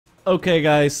Okay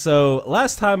guys, so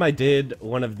last time I did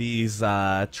one of these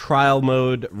trial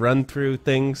mode run through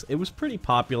things, it was pretty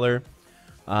popular.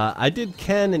 I did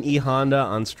Ken and E Honda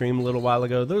on stream a little while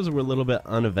ago. Those were a little bit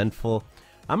uneventful.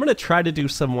 I'm going to try to do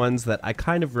some ones that I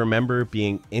kind of remember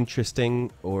being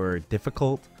interesting or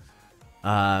difficult.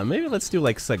 Maybe let's do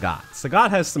like Sagat. Sagat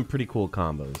has some pretty cool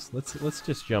combos. Let's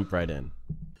just jump right in.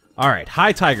 Alright,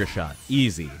 high tiger shot.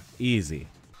 Easy, easy.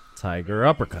 Tiger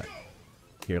uppercut.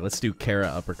 Here, let's do Kara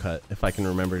uppercut, if I can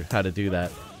remember how to do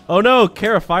that. Oh no,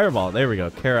 Kara fireball. There we go,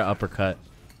 Kara uppercut.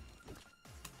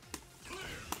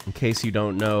 In case you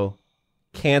don't know,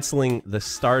 canceling the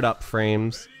startup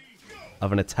frames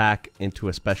of an attack into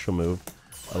a special move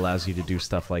allows you to do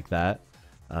stuff like that.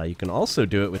 You can also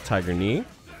do it with Tiger Knee.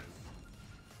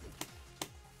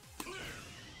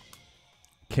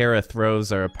 Kara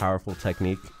throws are a powerful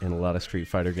technique in a lot of Street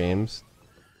Fighter games.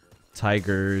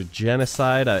 Tiger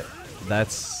Genocide,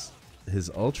 that's his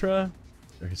Ultra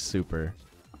or his Super?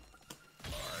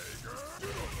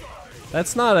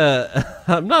 That's not a...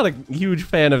 I'm not a huge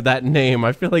fan of that name.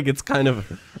 I feel like it's kind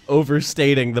of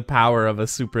overstating the power of a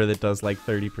Super that does like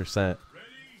 30%.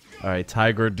 Alright,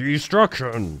 Tiger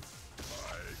Destruction!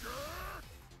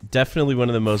 Definitely one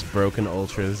of the most broken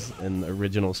Ultras in the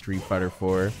original Street Fighter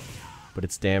 4, but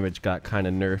its damage got kind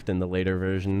of nerfed in the later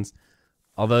versions.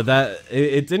 Although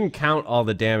it didn't count all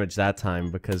the damage that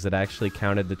time because it actually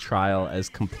counted the trial as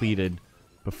completed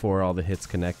before all the hits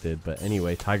connected. But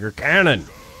anyway, Tiger Cannon!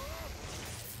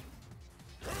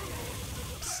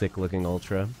 Sick looking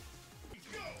Ultra.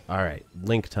 Alright,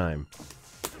 Link time.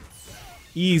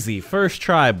 Easy, first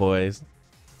try, boys.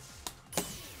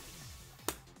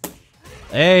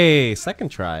 Hey, second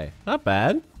try. Not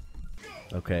bad.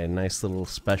 Okay, nice little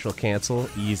special cancel.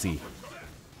 Easy.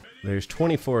 There's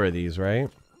 24 of these, right?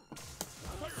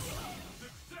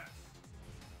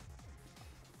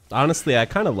 Honestly, I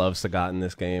kind of love Sagat in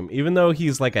this game. Even though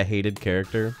he's like a hated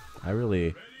character, I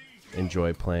really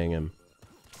enjoy playing him.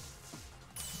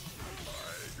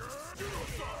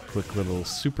 Quick little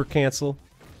super cancel.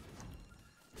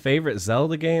 Favorite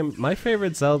Zelda game? My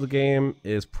favorite Zelda game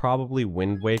is probably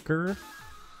Wind Waker.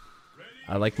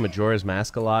 I like Majora's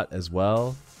Mask a lot as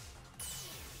well.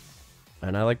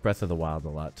 And I like Breath of the Wild a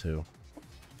lot too.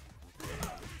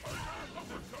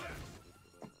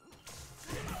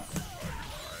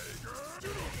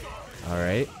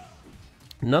 Alright.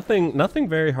 Nothing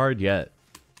very hard yet.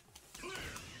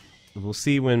 We'll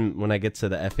see when I get to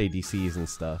the FADCs and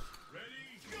stuff.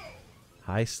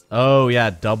 Oh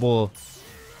yeah, double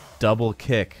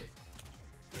kick.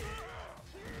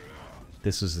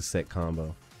 This was a sick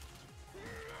combo.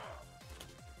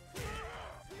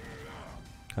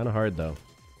 Kind of hard though.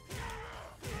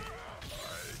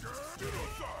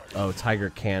 Oh, Tiger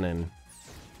Cannon.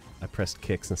 I pressed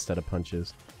kicks instead of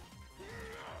punches.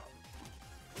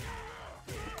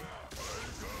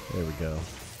 There we go.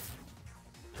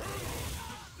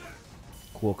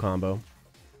 Cool combo.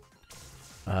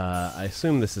 I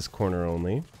assume this is corner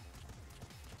only.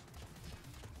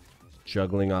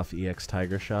 Juggling off EX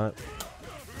Tiger Shot.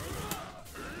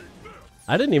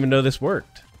 I didn't even know this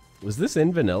worked. Was this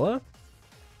in vanilla?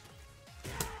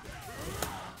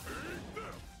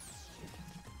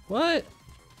 What?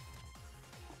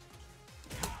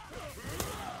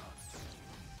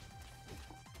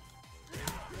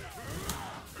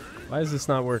 Why is this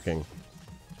not working?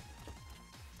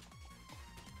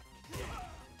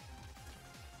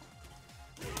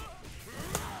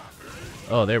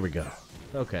 Oh, there we go.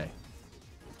 Okay.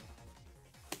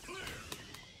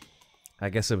 I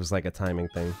guess it was like a timing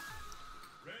thing.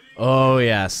 Oh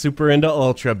yeah, super into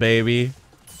Ultra, baby.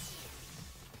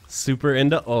 Super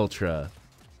into Ultra.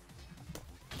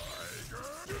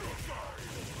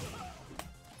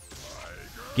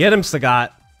 Get him,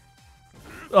 Sagat!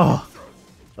 Oh!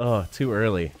 Oh, too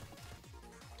early.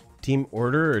 Team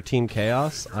Order or Team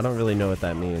Chaos? I don't really know what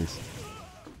that means.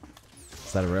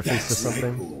 Is that a reference to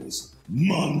something?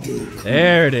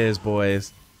 There it is,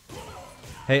 boys.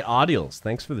 Hey, Audials,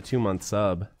 thanks for the 2-month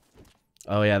sub.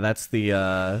 Oh yeah, that's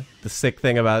the sick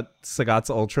thing about Sagat's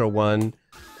Ultra 1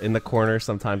 in the corner.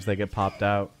 Sometimes they get popped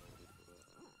out.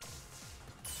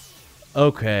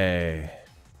 Okay.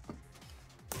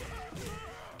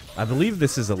 I believe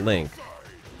this is a Link.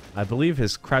 I believe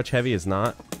his crouch heavy is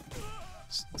not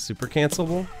super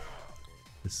cancelable.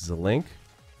 This is a Link.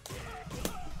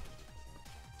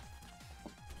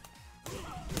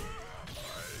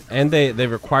 And they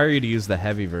require you to use the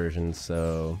heavy version,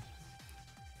 so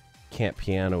can't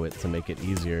piano it to make it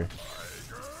easier.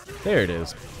 There it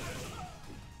is.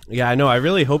 Yeah, I know. I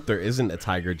really hope there isn't a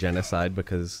tiger genocide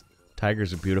because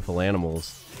tigers are beautiful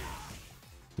animals.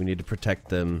 We need to protect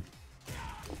them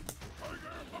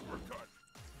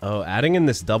Oh, adding in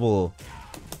this double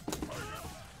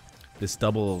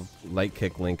light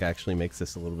kick link actually makes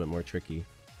this a little bit more tricky.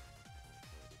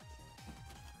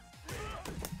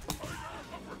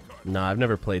 No, I've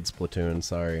never played Splatoon,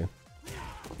 sorry.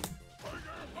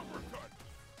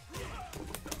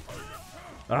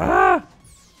 Ah!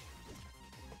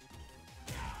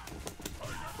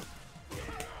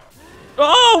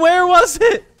 Oh, where was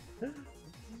it?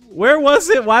 Where was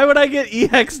it? Why would I get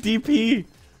EXDP?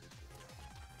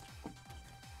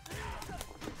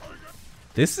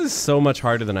 This is so much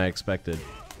harder than I expected.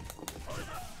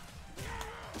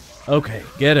 Okay,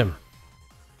 get him.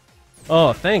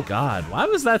 Oh, thank God. Why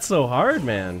was that so hard,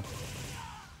 man?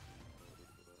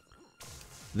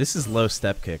 This is low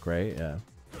step kick, right? Yeah.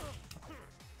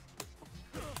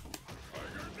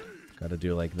 Gotta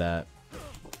do like that.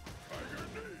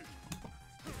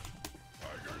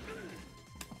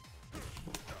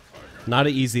 Not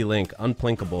an easy link.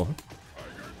 Unplinkable.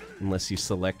 Unless you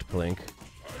select plink.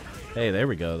 Hey, there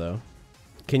we go, though.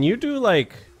 Can you do,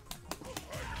 like...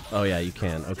 Oh, yeah, you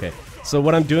can. Okay. So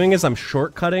what I'm doing is I'm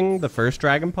shortcutting the first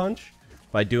Dragon Punch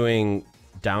by doing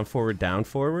down, forward, down,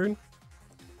 forward.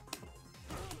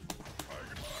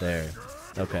 There.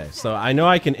 Okay, so I know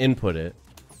I can input it.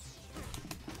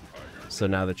 So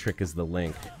now the trick is the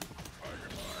link.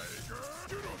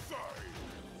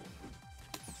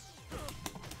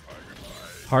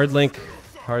 Hard link.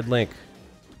 Hard link.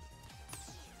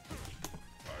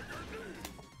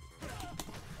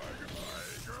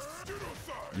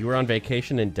 You were on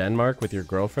vacation in Denmark with your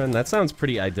girlfriend? That sounds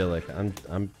pretty idyllic.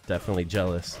 I'm definitely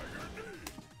jealous.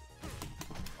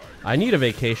 I need a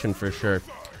vacation for sure.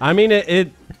 I mean,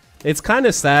 it's kind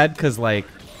of sad because, like,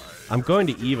 I'm going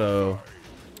to EVO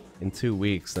in 2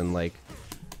 weeks, and, like,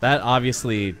 that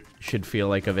obviously should feel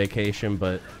like a vacation,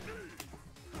 but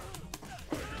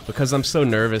because I'm so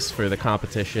nervous for the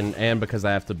competition and because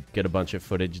I have to get a bunch of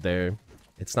footage there,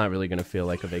 it's not really going to feel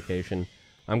like a vacation.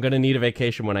 I'm going to need a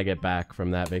vacation when I get back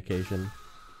from that vacation.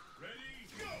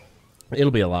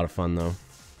 It'll be a lot of fun, though.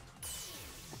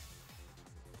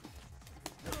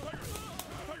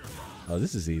 Oh,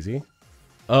 this is easy.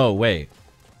 Oh, wait.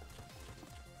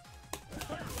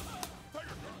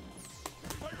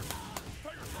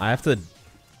 I have to...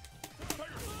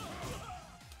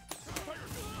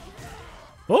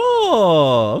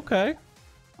 Oh, okay.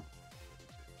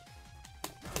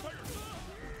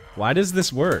 Why does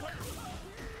this work?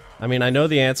 I mean, I know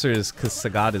the answer is because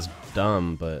Sagat is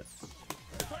dumb, but...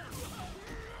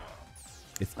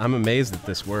 I'm amazed that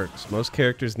this works. Most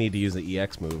characters need to use the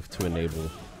EX move to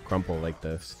enable crumple like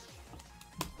this.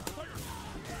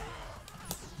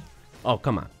 Oh,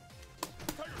 come on.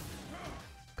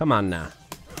 Come on now.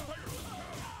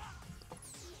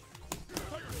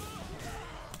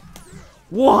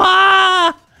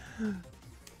 What?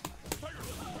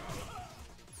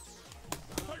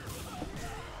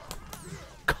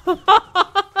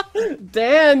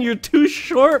 Dan, you're too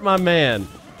short, my man.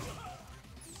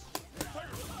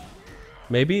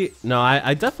 Maybe... No,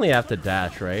 I definitely have to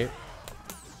dash, right?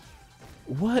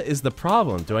 What is the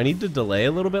problem? Do I need to delay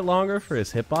a little bit longer for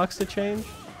his hitbox to change?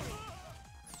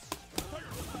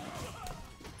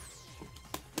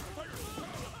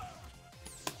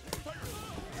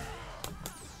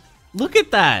 Look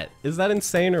at that! Is that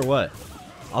insane or what?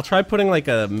 I'll try putting like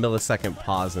a millisecond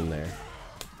pause in there.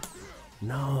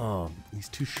 No, he's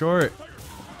too short.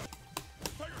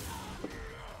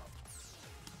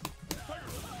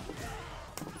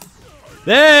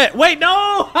 There! Wait,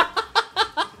 no!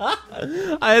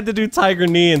 I had to do Tiger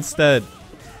Knee instead.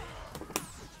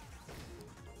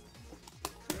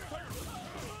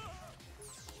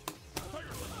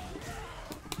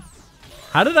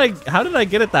 How did I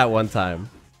get it that one time?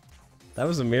 That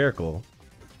was a miracle.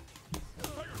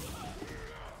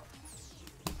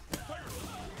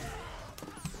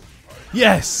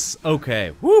 Yes!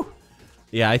 Okay. Woo!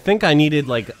 Yeah, I think I needed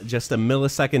like just a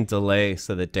millisecond delay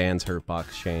so that Dan's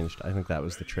hurtbox changed. I think that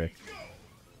was the trick.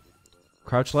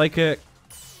 Crouch light kick.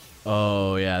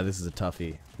 Oh yeah, this is a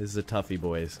toughie. This is a toughie,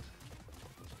 boys.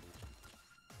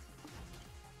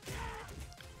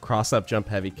 Cross up jump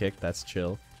heavy kick, that's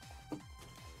chill.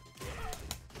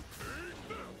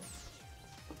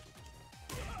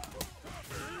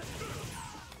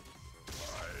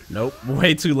 Nope,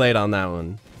 way too late on that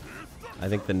one. I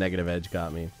think the negative edge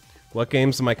got me. What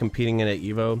games am I competing in at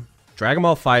EVO? Dragon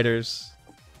Ball FighterZ,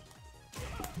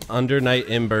 Under Night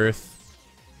in Birth,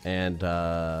 and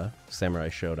Samurai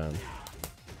Showdown.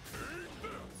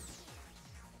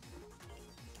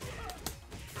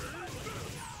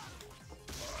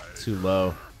 Too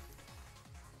low.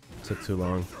 Took too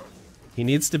long. He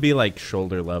needs to be like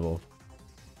shoulder level.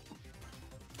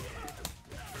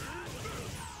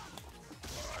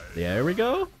 There we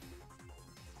go.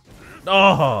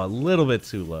 Oh, a little bit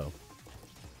too low.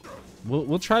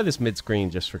 We'll try this mid screen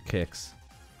just for kicks.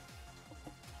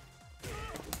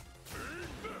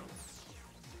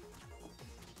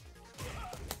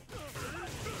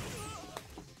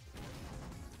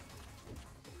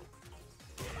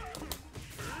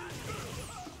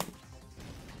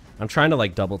 I'm trying to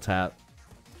like double tap.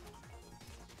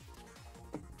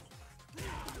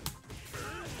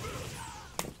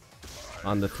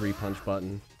 On the 3-punch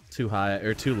button. Too high,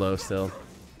 or too low still.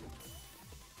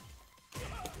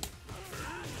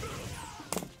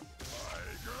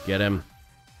 Get him.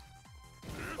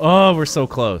 Oh, we're so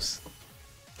close.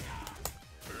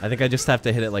 I think I just have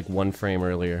to hit it like 1 frame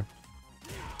earlier.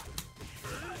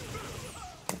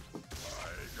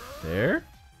 There?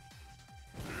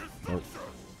 Oh.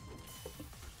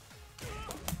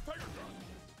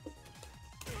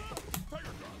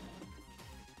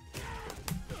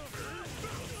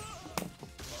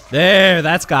 There,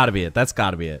 that's gotta be it. That's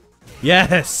gotta be it.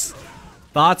 Yes!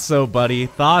 Thought so, buddy.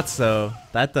 Thought so.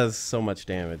 That does so much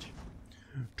damage.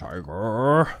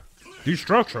 Tiger.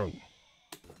 Destruction.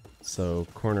 So,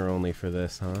 corner only for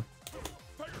this, huh?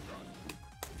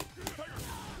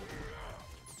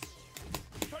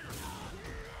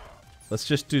 Let's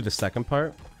just do the second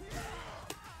part.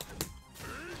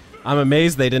 I'm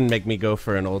amazed they didn't make me go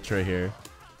for an ultra here.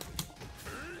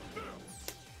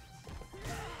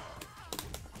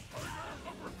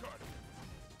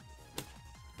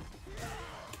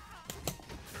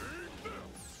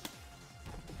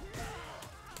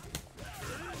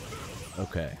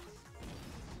 Okay.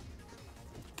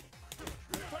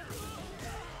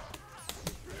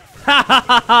 Ha ha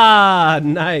ha ha!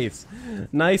 Nice.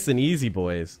 Nice and easy,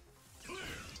 boys.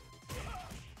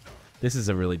 This is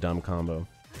a really dumb combo.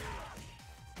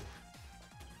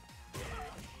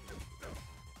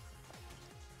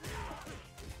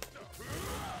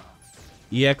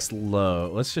 EX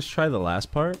low. Let's just try the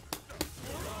last part.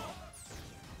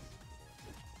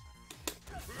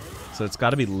 So it's got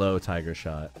to be low tiger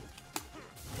shot.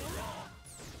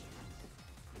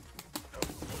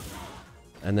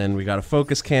 And then we got to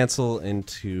focus cancel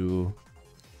into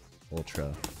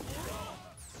ultra.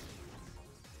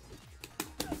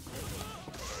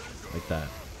 Like that.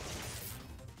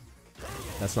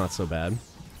 That's not so bad.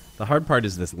 The hard part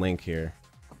is this link here.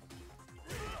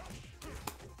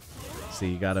 So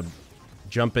you gotta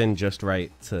jump in just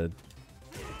right to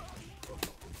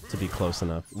be close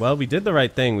enough. Well, we did the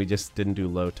right thing. We just didn't do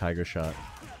low tiger shot.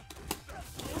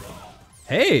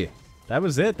 Hey! That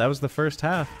was it. That was the first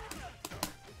half.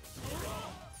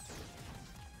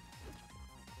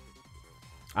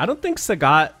 I don't think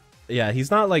Sagat... Yeah, he's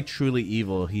not like truly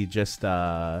evil. He just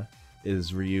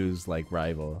is Ryu's like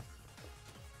rival.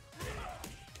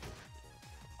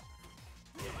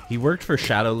 He worked for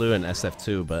Shadowloo and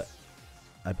SF2, but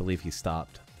I believe he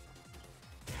stopped.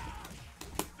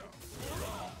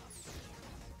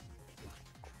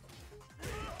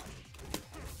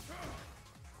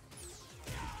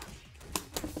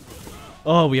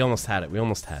 Oh, we almost had it. We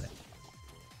almost had it.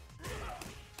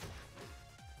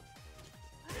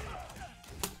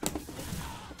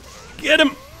 Get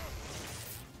him!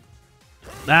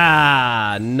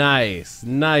 Ah, nice.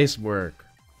 Nice work.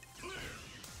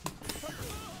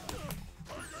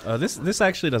 Oh, this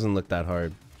actually doesn't look that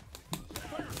hard.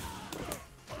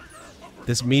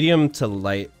 This medium to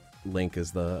light link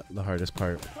is the hardest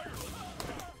part.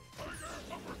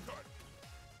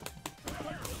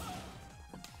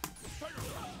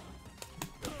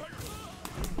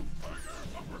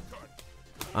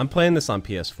 I'm playing this on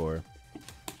PS4.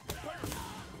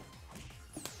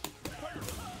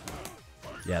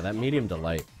 Yeah, that medium to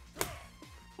light.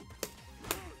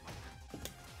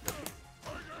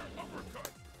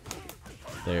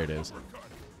 There it is.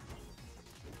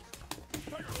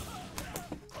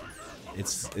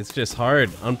 It's just hard.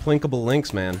 Unplinkable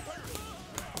links, man.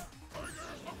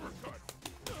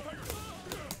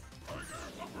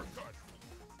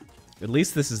 At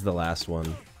least this is the last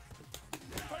one.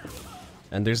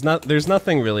 And there's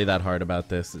nothing really that hard about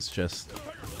this. It's just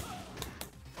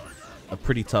a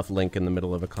pretty tough link in the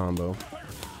middle of a combo.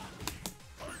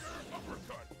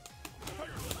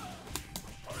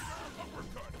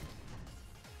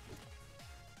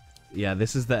 Yeah,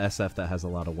 this is the SF that has a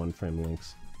lot of one-frame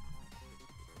links.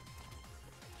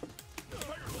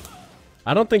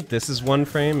 I don't think this is one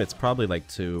frame. It's probably like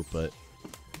 2, but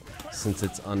since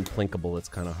it's unplinkable, it's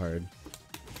kind of hard.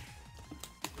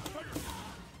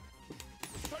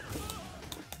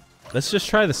 Let's just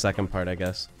try the second part, I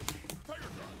guess.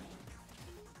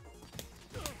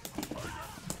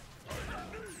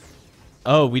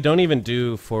 Oh, we don't even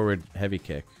do forward heavy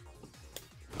kick.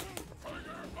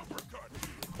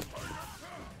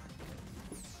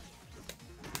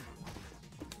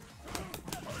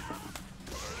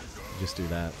 always do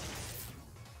that.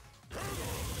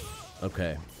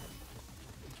 Okay.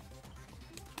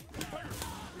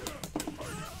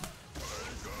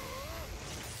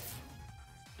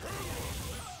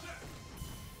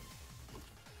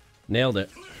 Nailed it.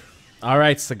 All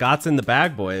right, Sagat's in the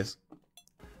bag, boys.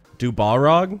 Do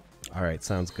Balrog? All right,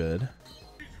 sounds good.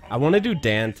 I want to do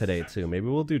Dan today, too. Maybe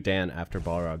we'll do Dan after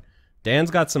Balrog.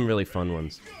 Dan's got some really fun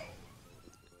ones.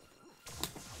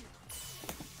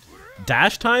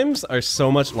 Dash times are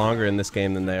so much longer in this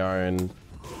game than they are in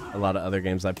a lot of other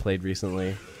games I've played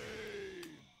recently.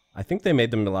 I think they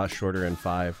made them a lot shorter in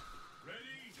 5.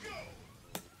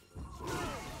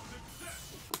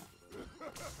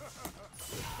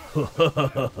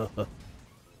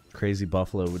 Crazy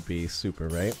Buffalo would be super,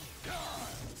 right?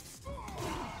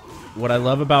 What I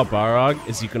love about Balrog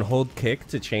is you can hold kick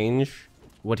to change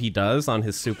what he does on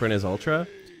his super and his ultra.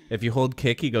 If you hold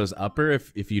kick, he goes upper.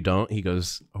 If you don't, he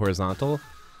goes horizontal.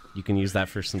 You can use that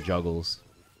for some juggles.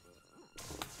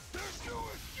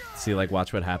 See, like,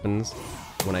 watch what happens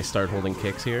when I start holding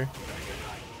kicks here.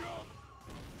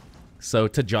 So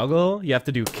to juggle, you have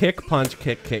to do kick, punch,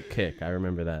 kick, kick, kick. I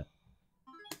remember that.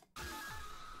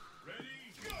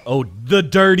 Oh, the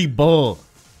Dirty Bull.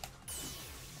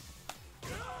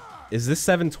 Is this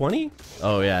 720?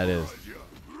 Oh, yeah, it is.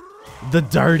 The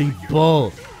Dirty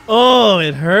Bull. Oh,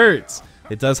 it hurts.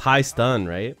 It does high stun,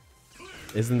 right?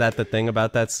 Isn't that the thing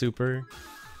about that super?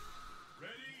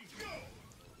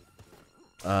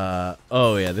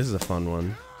 Oh, yeah, this is a fun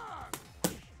one.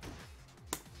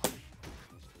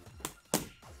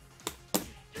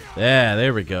 Yeah,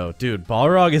 there we go. Dude,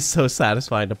 Balrog is so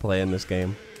satisfying to play in this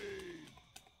game.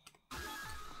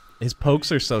 His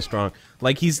pokes are so strong.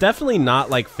 Like, he's definitely not,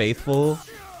 like, faithful.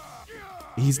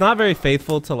 He's not very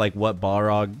faithful to, like, what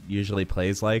Balrog usually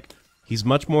plays like. He's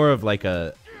much more of, like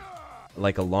a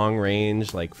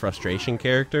long-range, like, frustration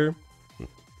character.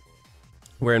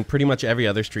 Where in pretty much every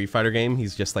other Street Fighter game,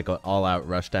 he's just, like, an all-out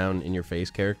rush-down in-your-face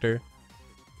character.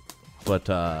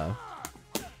 But,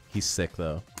 he's sick,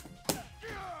 though.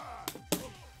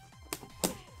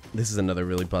 This is another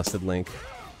really busted Link.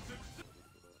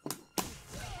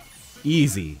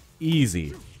 Easy.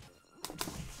 Easy.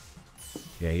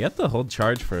 Yeah, you have to hold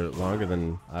charge for longer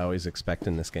than I always expect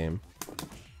in this game.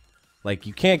 Like,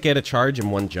 you can't get a charge in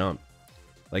one jump.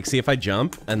 Like, see, if I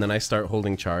jump and then I start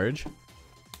holding charge,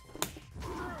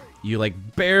 you,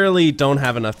 like, barely don't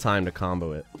have enough time to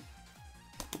combo it.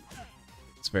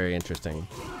 It's very interesting.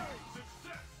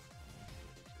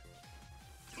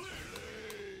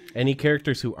 Any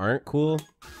characters who aren't cool?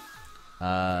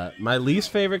 My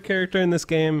least favorite character in this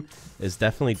game is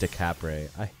definitely DeCapre.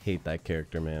 I hate that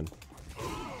character, man.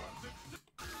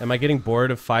 Am I getting bored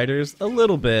of fighters? A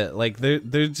little bit. Like,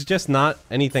 there's just not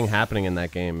anything happening in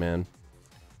that game, man.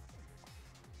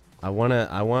 I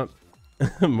want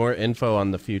more info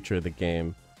on the future of the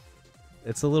game.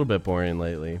 It's a little bit boring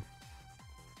lately.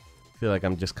 I feel like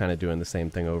I'm just kind of doing the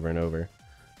same thing over and over.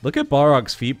 Look at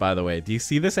Balrog's feet, by the way. Do you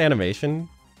see this animation?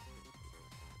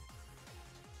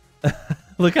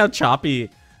 Look how choppy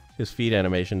his feet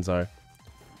animations are.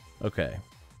 Okay.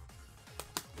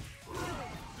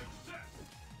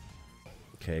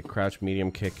 Okay, crouch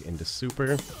medium kick into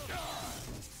super.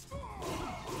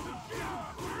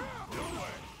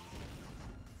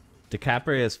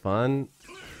 DeCapre is fun.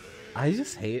 I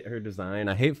just hate her design.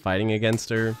 I hate fighting against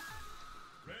her.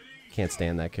 Can't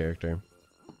stand that character.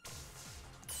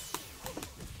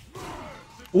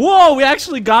 Whoa, we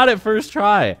actually got it first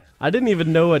try. I didn't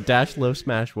even know what dash low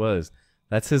smash was.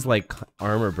 That's his, like,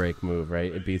 armor break move,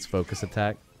 right? It beats focus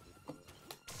attack.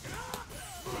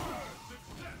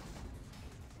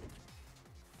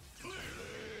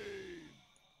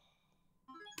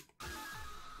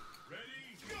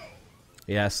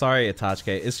 Yeah, sorry,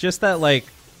 Itachi. It's just that, like,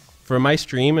 for my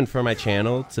stream and for my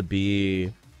channel to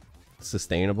be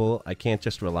sustainable, I can't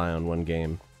just rely on one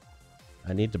game.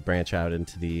 I need to branch out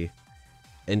into the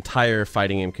entire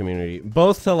fighting game community.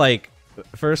 Both to, like,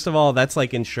 first of all, that's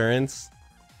like insurance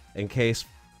in case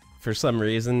for some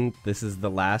reason this is the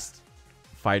last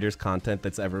Fighters content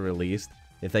that's ever released.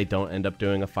 If they don't end up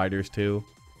doing a Fighters 2,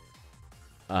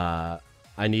 I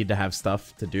need to have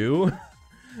stuff to do.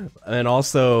 And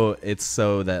also, it's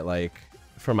so that, like,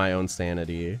 for my own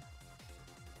sanity,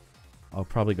 I'll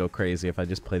probably go crazy if I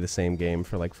just play the same game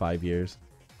for like 5 years.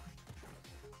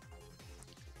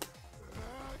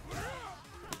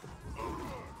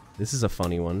 This is a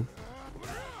funny one.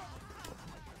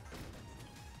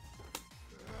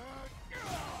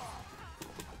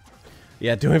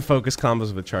 Yeah, doing focus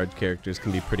combos with charged characters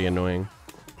can be pretty annoying.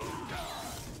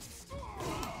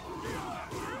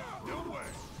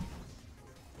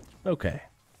 Okay.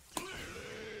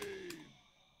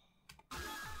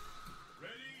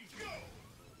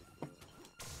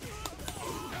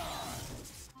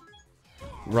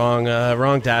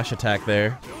 Wrong dash attack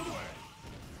there.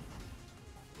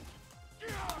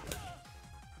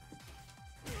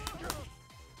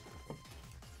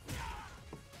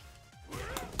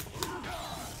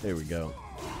 There we go.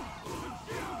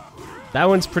 That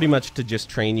one's pretty much to just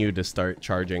train you to start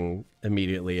charging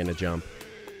immediately in a jump.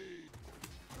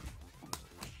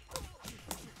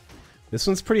 This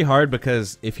one's pretty hard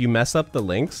because if you mess up the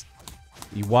links,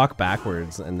 you walk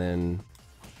backwards and then...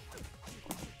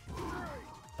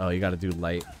 Oh, you gotta do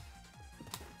light.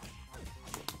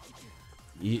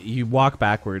 You walk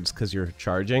backwards because you're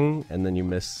charging and then you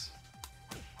miss.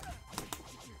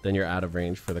 Then you're out of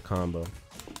range for the combo.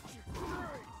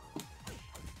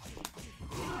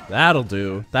 That'll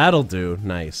do. That'll do.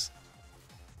 Nice.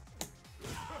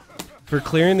 For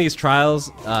clearing these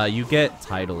trials, you get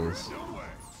titles.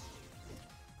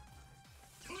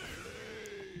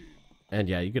 And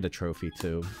yeah, you get a trophy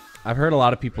too. I've heard a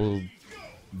lot of people,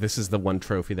 this is the one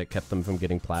trophy that kept them from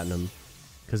getting platinum.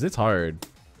 Because it's hard.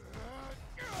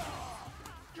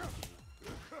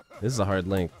 This is a hard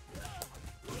link.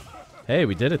 Hey,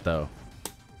 we did it though.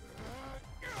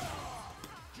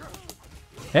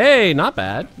 Hey, not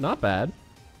bad. Not bad.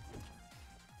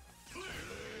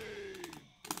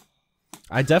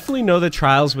 I definitely know the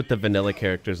trials with the vanilla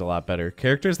characters a lot better.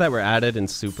 Characters that were added in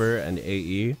Super and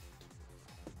AE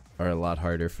are a lot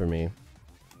harder for me.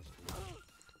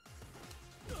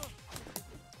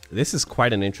 This is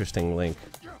quite an interesting link.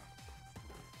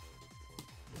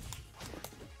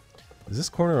 Is this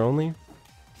corner only?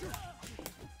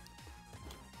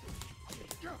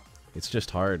 It's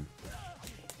just hard.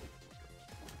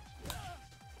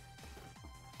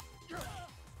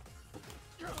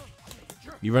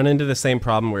 You run into the same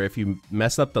problem where if you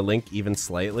mess up the link even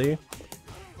slightly,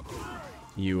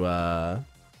 you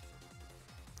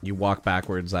walk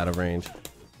backwards out of range.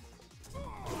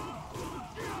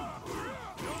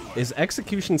 Is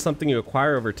execution something you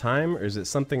acquire over time, or is it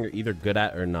something you're either good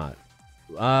at or not?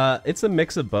 It's a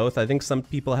mix of both. I think some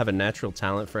people have a natural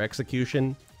talent for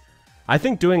execution. I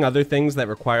think doing other things that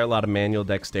require a lot of manual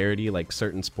dexterity, like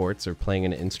certain sports or playing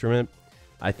an instrument,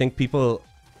 I think people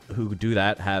who do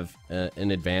that have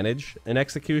an advantage in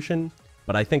execution,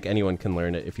 but I think anyone can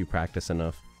learn it if you practice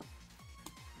enough.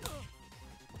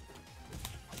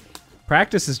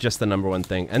 Practice is just the #1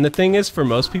 thing. And the thing is, for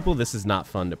most people, this is not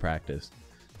fun to practice.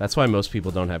 That's why most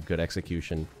people don't have good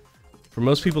execution. For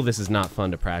most people, this is not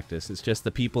fun to practice. It's just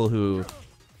the people who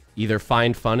either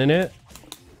find fun in it.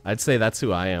 I'd say that's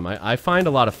who I am. I find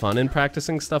a lot of fun in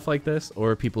practicing stuff like this,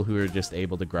 or people who are just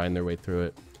able to grind their way through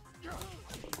it.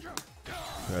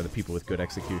 Are the people with good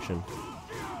execution.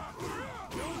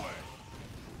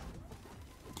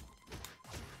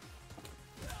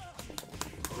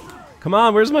 Come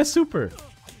on, where's my super?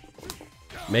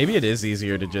 Maybe it is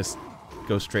easier to just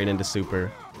go straight into super.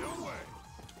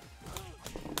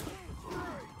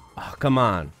 Oh, come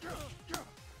on.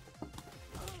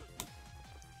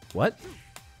 What?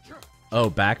 Oh,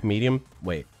 back medium?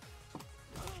 Wait.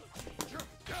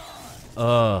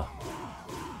 Ugh.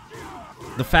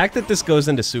 The fact that this goes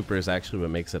into super is actually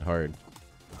what makes it hard.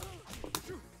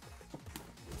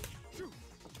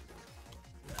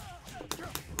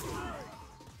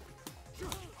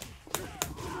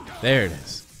 There it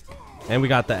is. And we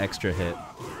got the extra hit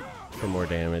for more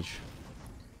damage.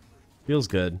 Feels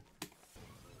good.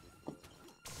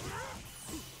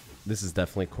 This is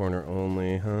definitely corner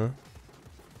only, huh?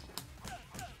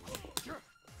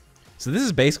 So this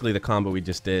is basically the combo we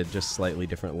just did, just slightly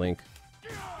different link.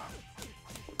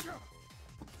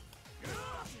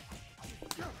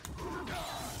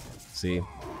 See,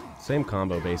 same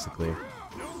combo basically.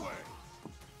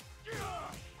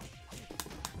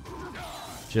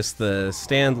 Just the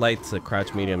stand light to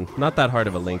crouch medium. Not that hard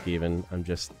of a link even. I'm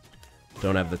just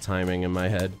don't have the timing in my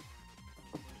head.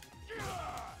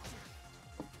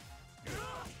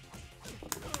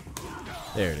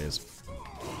 There it is.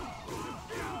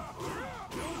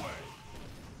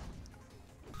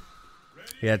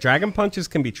 Yeah, dragon punches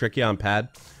can be tricky on pad.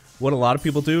 What a lot of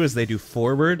people do is they do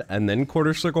forward and then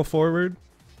quarter circle forward.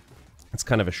 It's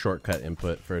kind of a shortcut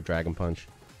input for a dragon punch.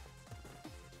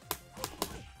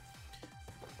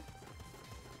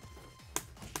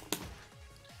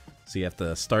 So you have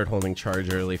to start holding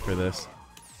charge early for this.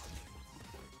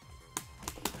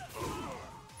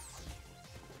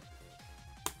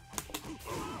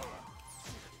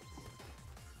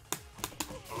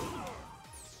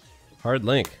 Hard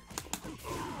link.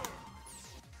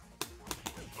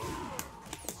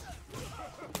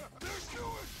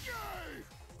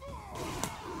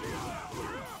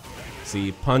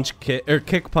 See, punch, kick, or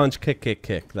kick, punch, kick, kick,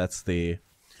 kick. That's the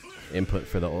input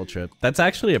for the ultra. That's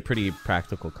actually a pretty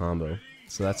practical combo.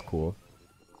 so that's cool.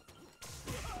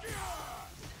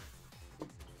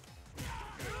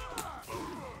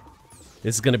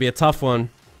 This is going to be a tough one.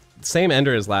 Same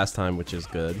ender as last time, which is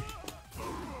good.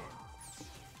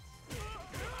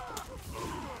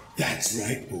 That's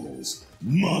right, boys.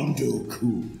 Mondo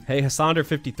cool. Hey,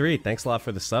 Hassander53, thanks a lot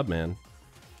for the sub, man.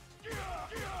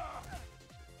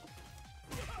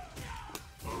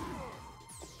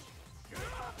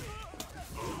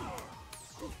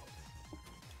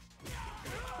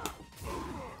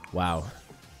 Wow.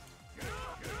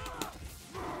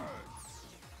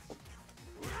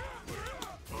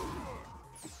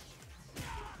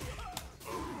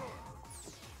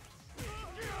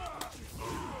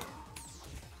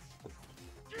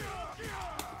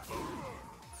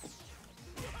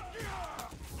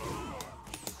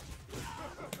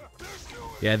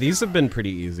 Yeah, these have been pretty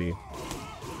easy.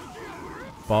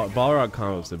 Balrog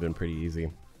combos have been pretty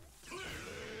easy.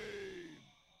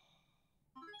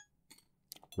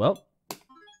 Well,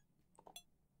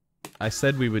 I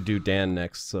said we would do Dan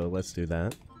next, so let's do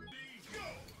that.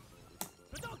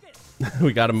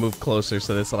 We gotta move closer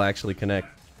so this will actually connect.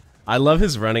 I love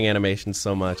his running animations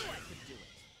so much.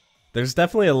 There's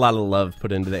definitely a lot of love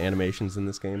put into the animations in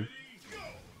this game.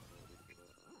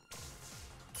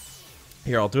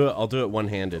 Here, I'll do it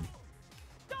one-handed.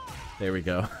 There we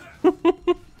go.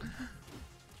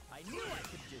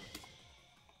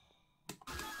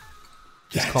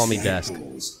 Just call me Desk.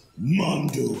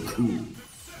 Mondo cool.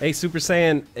 Hey, Super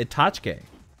Saiyan Itachi,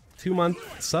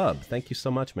 2-month sub. Thank you so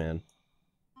much, man.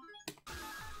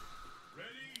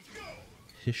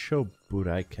 Hisho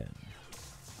Buraiken.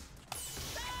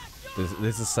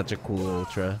 This is such a cool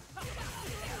ultra.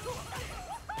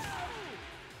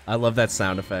 I love that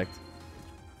sound effect.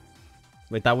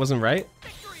 Wait, that wasn't right?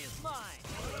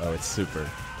 Oh, it's super,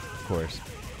 of course.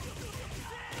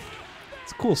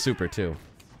 It's a cool super, too.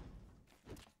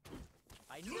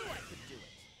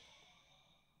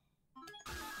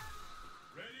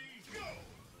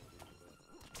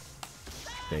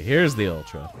 Okay, here's the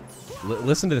ultra.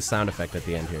 Listen to the sound effect at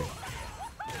the end here.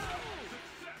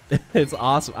 It's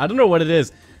awesome. I don't know what it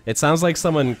is. It sounds like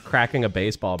someone cracking a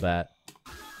baseball bat.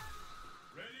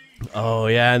 Oh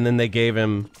yeah, and then they gave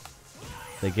him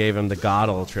the God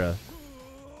Ultra.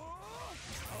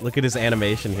 Look at his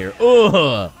animation here.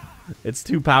 Ugh! It's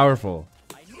too powerful.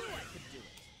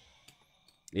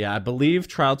 Yeah, I believe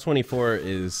Trial 24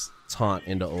 is taunt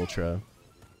into Ultra.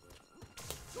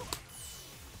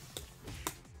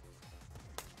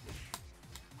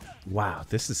 Wow,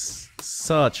 this is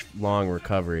such long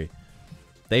recovery.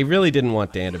 They really didn't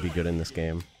want Dan to be good in this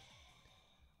game.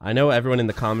 I know everyone in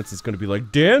the comments is going to be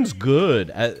like, Dan's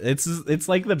good. It's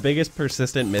like the biggest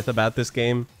persistent myth about this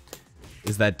game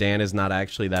is that Dan is not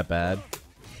actually that bad.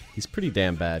 He's pretty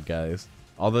damn bad, guys.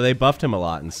 Although they buffed him a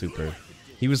lot in Super.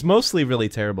 He was mostly really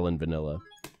terrible in Vanilla,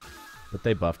 but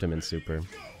they buffed him in Super.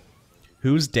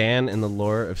 Who's Dan in the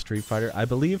lore of Street Fighter? I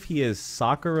believe he is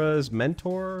Sakura's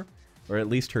mentor, or at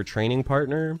least her training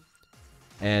partner,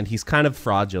 and he's kind of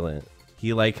fraudulent.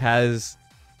 He like has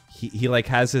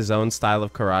his own style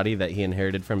of karate that he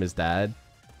inherited from his dad,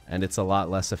 and it's a lot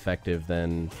less effective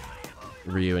than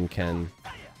Ryu and Ken.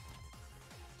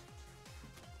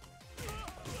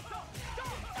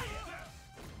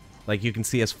 Like, you can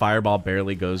see his fireball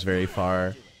barely goes very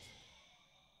far,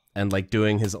 and like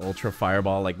doing his ultra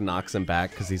fireball like knocks him back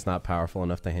because he's not powerful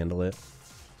enough to handle it.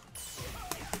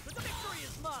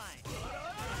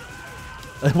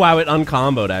 Wow, it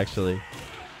uncomboed actually.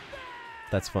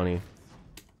 That's funny.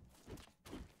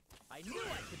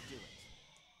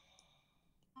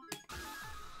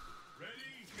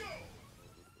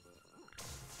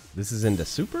 This is into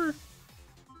Super?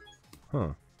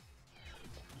 Huh.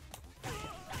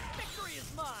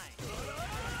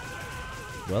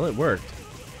 Well, it worked.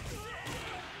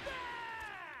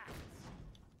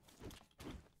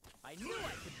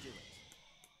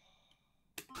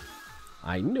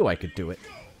 I knew I could do it.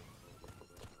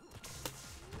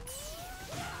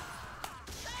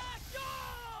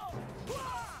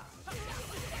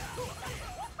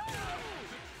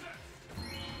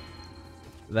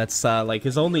 That's like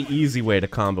his only easy way to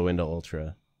combo into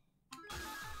Ultra.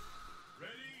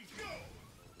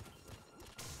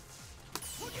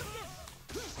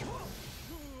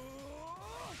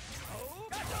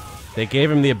 They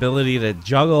gave him the ability to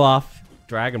juggle off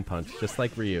Dragon Punch, just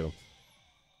like Ryu.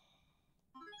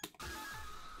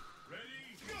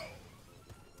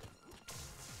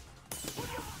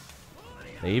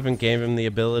 They even gave him the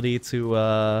ability to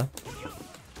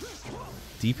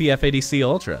DPF ADC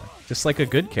Ultra, just like a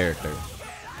good character.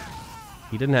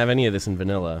 He didn't have any of this in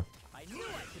Vanilla.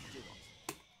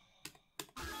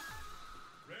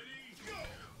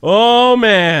 Oh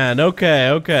man, okay,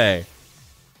 okay.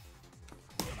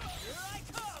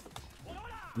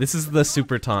 This is the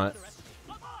super taunt.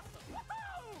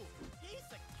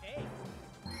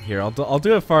 Here, I'll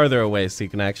do it farther away so you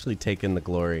can actually take in the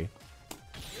glory.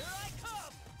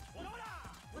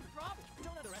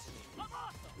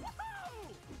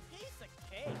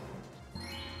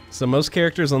 So most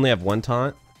characters only have one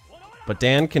taunt, but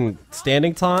Dan can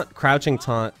standing taunt, crouching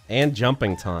taunt, and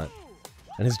jumping taunt.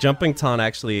 And his jumping taunt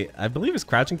actually, I believe his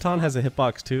crouching taunt has a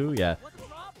hitbox too, yeah.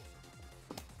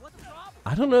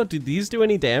 I don't know, do these do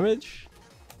any damage?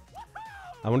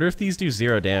 I wonder if these do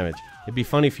 0 damage. It'd be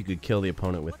funny if you could kill the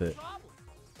opponent with it.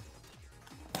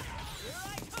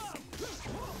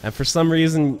 And for some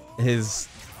reason, his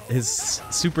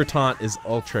super taunt is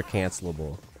ultra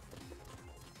cancelable.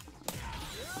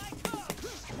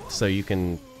 So you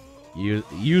can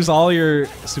use all your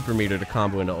super meter to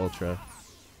combo into ultra.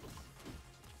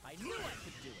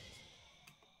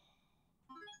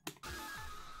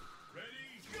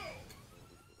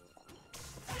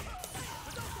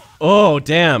 Oh,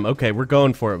 damn. Okay, we're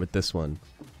going for it with this one.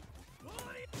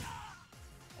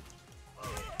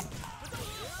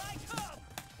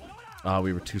 Oh,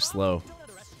 we were too slow.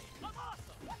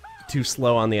 Too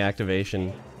slow on the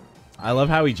activation. I love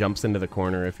how he jumps into the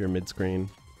corner if you're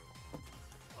mid-screen.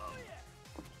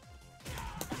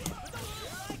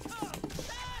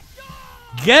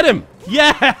 Get him!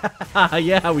 Yeah!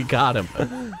 Yeah, we got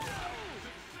him.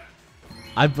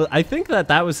 I think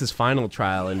that was his final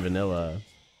trial in vanilla.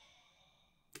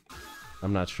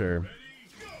 I'm not sure.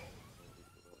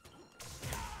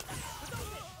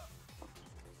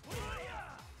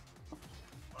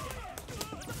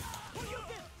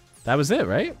 That was it,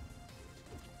 right?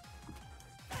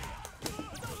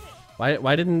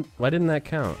 Why didn't that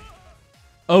count?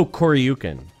 Oh,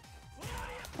 Koryukin.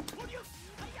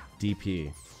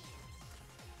 DP.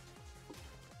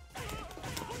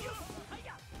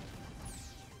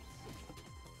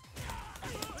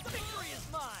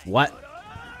 What?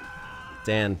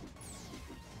 Dan,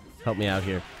 help me out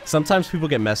here. Sometimes people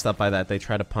get messed up by that. They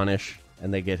try to punish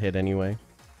and they get hit anyway.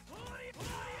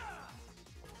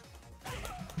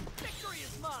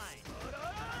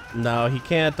 No, he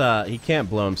can't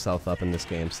blow himself up in this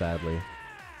game, sadly.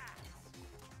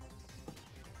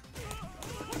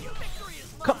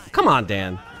 Come on,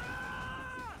 Dan.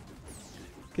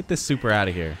 Get this super out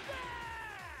of here.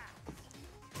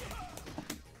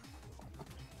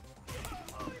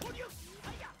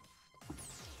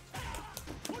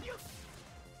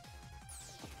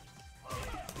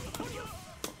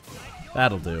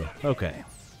 That'll do. Okay.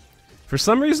 For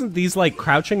some reason, these like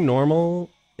crouching normal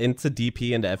into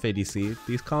DP into FADC,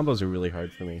 these combos are really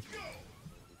hard for me.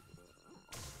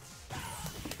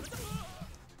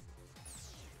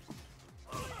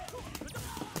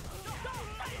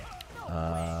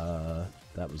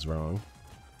 That was wrong.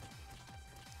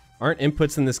 Aren't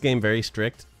inputs in this game very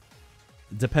strict?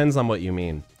 Depends on what you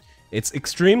mean. It's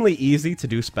extremely easy to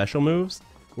do special moves.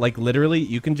 Like literally,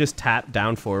 you can just tap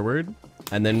down forward,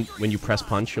 and then when you press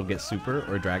punch, you'll get super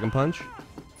or dragon punch.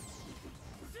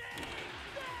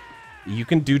 You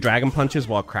can do dragon punches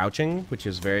while crouching, which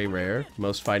is very rare.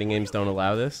 Most fighting games don't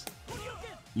allow this.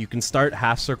 You can start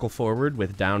half circle forward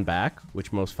with down back,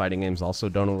 which most fighting games also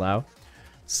don't allow.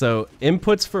 So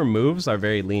inputs for moves are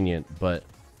very lenient, but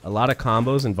a lot of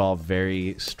combos involve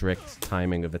very strict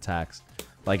timing of attacks.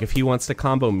 Like if he wants to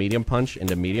combo medium punch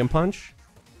into medium punch,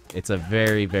 it's a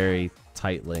very, very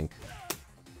tight link.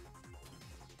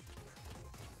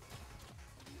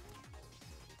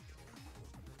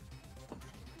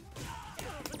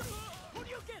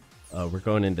 Oh, we're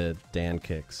going into Dan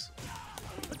kicks.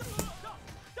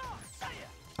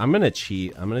 I'm gonna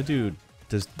cheat. I'm gonna do...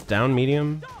 Does down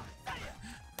medium?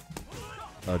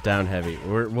 Oh, down heavy.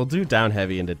 We'll do down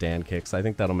heavy into Dan kicks. I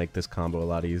think that'll make this combo a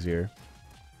lot easier.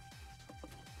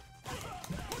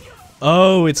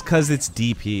 Oh, it's because it's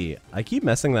DP. I keep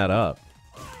messing that up.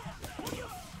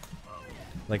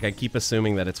 Like, I keep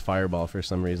assuming that it's Fireball for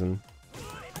some reason.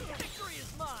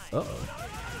 Uh-oh.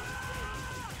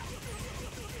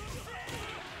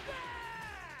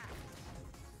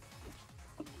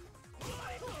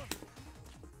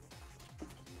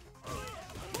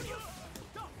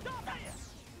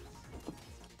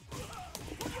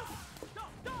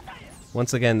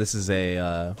 Once again, this is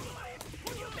a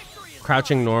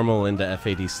crouching normal into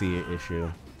FADC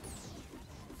issue.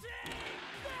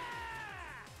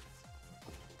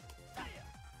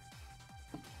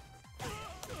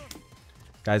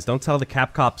 Guys, don't tell the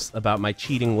Cap Cops about my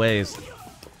cheating ways.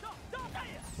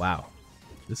 Wow.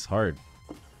 This is hard.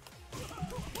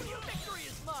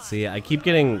 See, I keep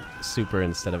getting super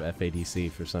instead of FADC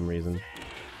for some reason.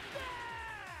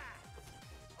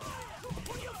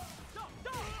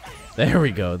 There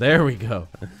we go. There we go.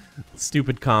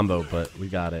 Stupid combo, but we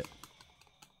got it.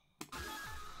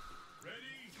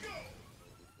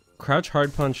 Crouch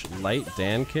hard punch, light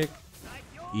Dan kick,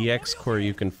 EX core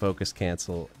you can focus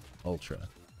cancel ultra.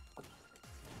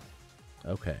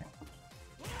 Okay.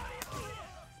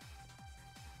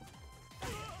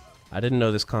 I didn't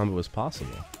know this combo was possible.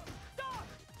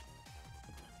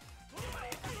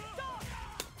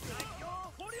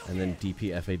 And then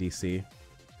DP FADC.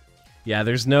 Yeah,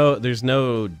 there's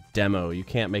no demo. You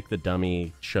can't make the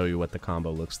dummy show you what the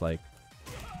combo looks like.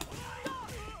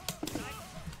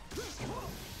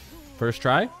 First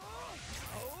try?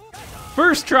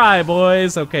 First try,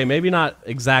 boys! Okay, maybe not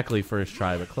exactly first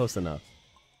try, but close enough.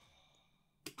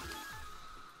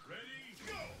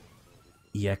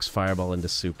 EX Fireball into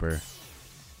Super.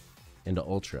 Into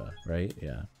Ultra, right?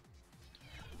 Yeah.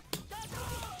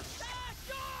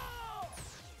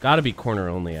 Gotta be corner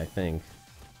only, I think.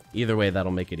 Either way,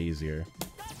 that'll make it easier.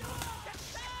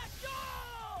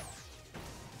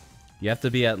 You have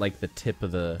to be at, like, the tip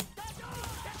of the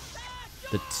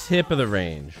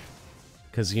range.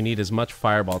 Because you need as much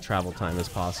fireball travel time as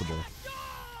possible.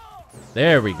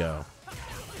 There we go.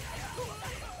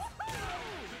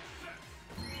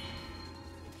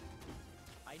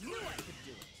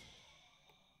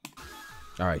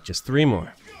 Alright, just 3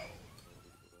 more.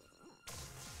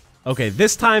 Okay,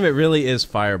 this time it really is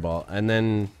fireball. And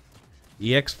then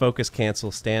EX focus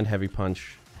cancel, stand heavy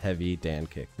punch, heavy Dan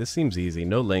kick. This seems easy.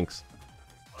 No links.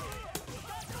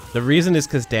 The reason is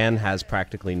because Dan has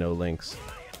practically no links.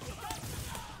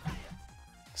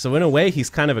 So in a way, he's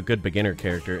kind of a good beginner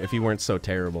character if he weren't so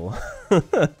terrible.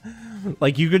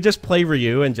 Like, you could just play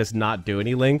Ryu and just not do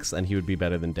any links, and he would be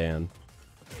better than Dan.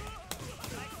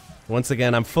 Once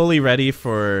again, I'm fully ready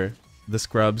for the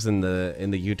scrubs in the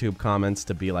YouTube comments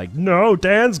to be like, no,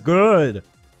 Dan's good.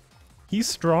 He's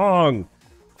strong.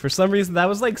 For some reason, that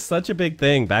was like such a big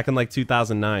thing back in like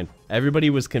 2009. Everybody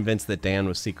was convinced that Dan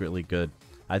was secretly good.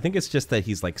 I think it's just that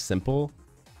he's like simple.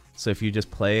 So if you just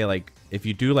play like, if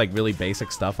you do like really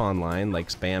basic stuff online, like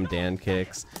spam Dan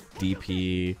kicks,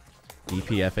 DP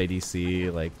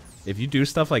FADC, like if you do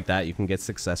stuff like that, you can get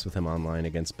success with him online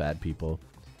against bad people.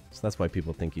 So that's why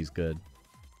people think he's good.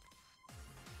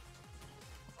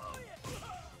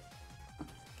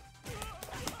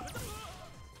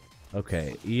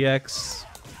 Okay, EX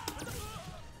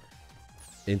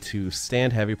into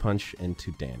stand heavy punch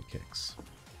into Dan kicks.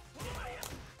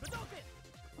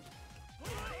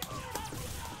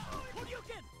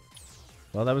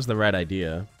 Well, that was the right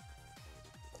idea.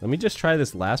 Let me just try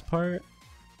this last part.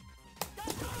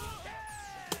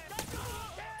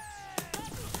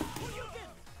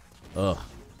 Ugh.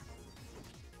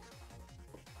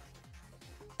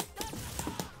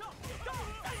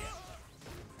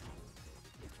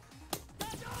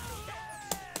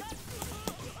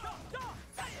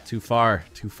 Too far,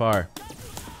 too far.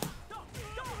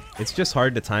 It's just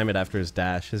hard to time it after his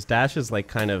dash. His dash is like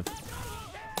kind of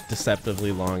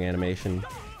deceptively long animation.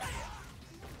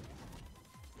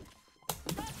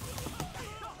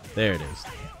 There it is.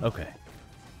 Okay.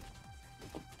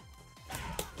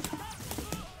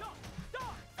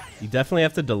 You definitely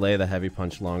have to delay the heavy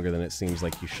punch longer than it seems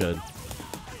like you should.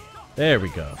 There we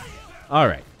go. All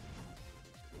right.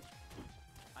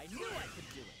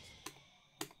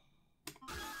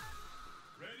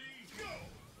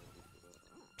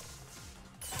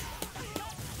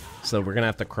 So we're gonna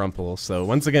have to crumple. So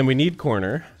once again, we need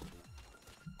corner.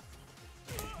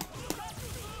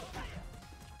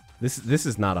 This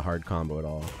is not a hard combo at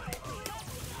all.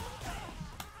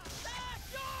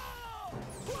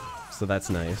 So that's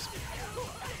nice.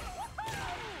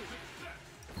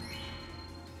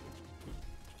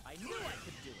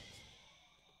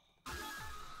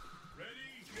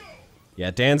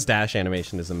 Yeah, Dan's dash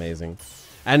animation is amazing.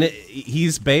 And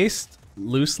he's based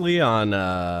loosely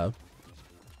on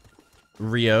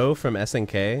Ryo from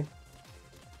SNK.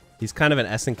 He's kind of an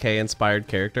SNK inspired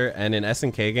character, and in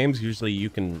SNK games usually you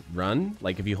can run.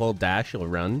 Like if you hold dash, you'll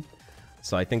run.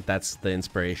 So I think that's the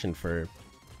inspiration for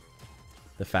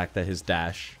the fact that his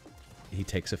dash, he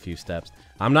takes a few steps.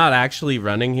 I'm not actually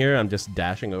running here, I'm just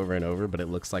dashing over and over, but it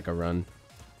looks like a run.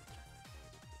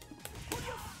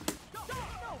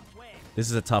 This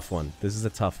is a tough one. This is a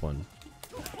tough one.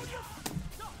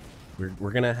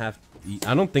 We're gonna have...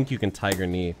 I don't think you can Tiger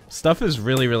Knee. Stuff is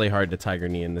really, really hard to Tiger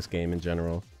Knee in this game in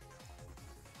general.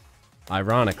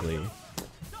 Ironically.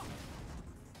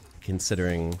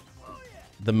 Considering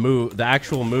the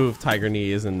actual move Tiger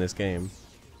Knee is in this game.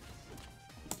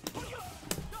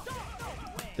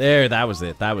 There, that was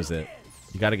it. That was it.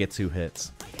 You gotta get 2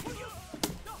 hits.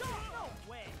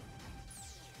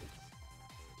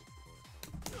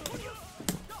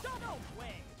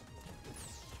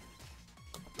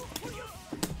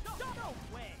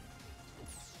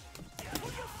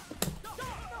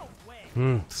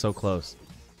 So close.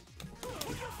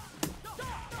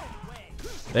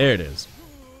 There it is.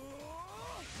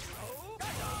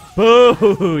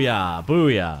 Booyah!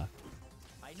 Booyah!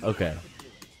 Okay.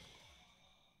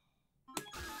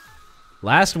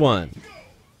 Last one.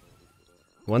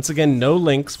 Once again, no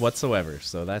links whatsoever,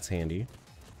 so that's handy.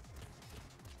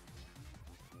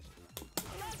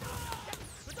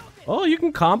 Oh, you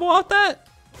can combo off that?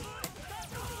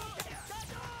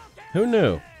 Who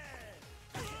knew?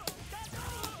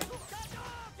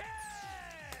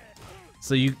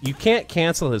 So you can't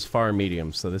cancel his far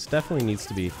medium, so this definitely needs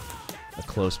to be a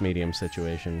close medium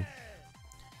situation.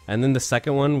 And then the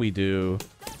second one we do...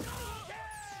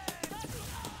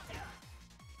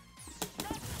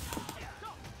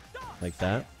 like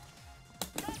that.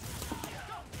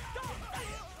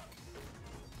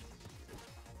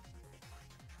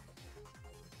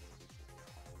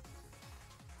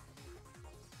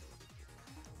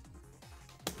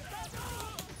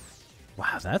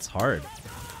 Wow, that's hard.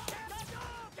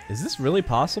 Is this really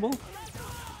possible?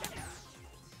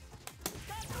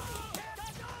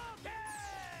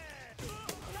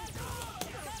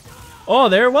 Oh,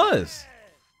 there it was.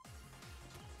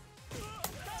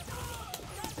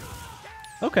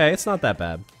 Okay, it's not that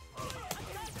bad.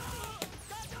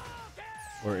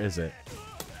 Or is it?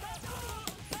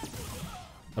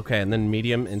 Okay, and then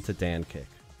medium into Dan kick.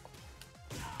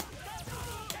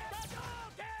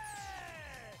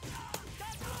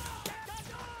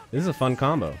 This is a fun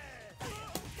combo.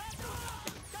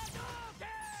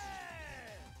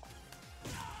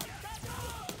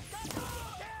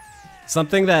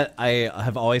 Something that I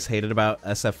have always hated about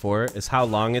SF4 is how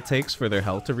long it takes for their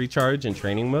health to recharge in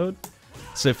training mode.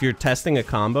 So if you're testing a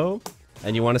combo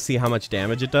and you want to see how much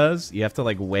damage it does, you have to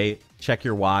like wait, check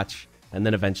your watch, and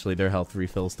then eventually their health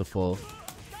refills to full.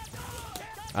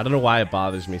 I don't know why it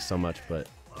bothers me so much, but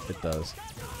it does.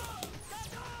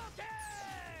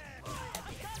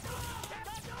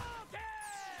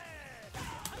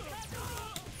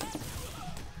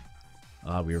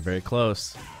 Ah, we were very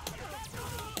close.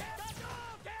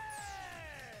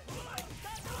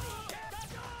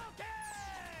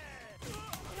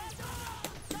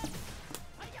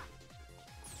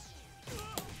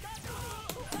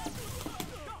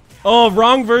 Oh,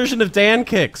 wrong version of Dan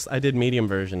kicks. I did medium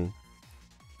version.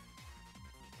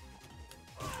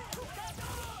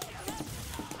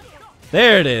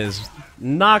 There it is.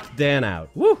 Knocked Dan out.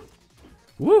 Woo!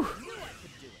 Woo!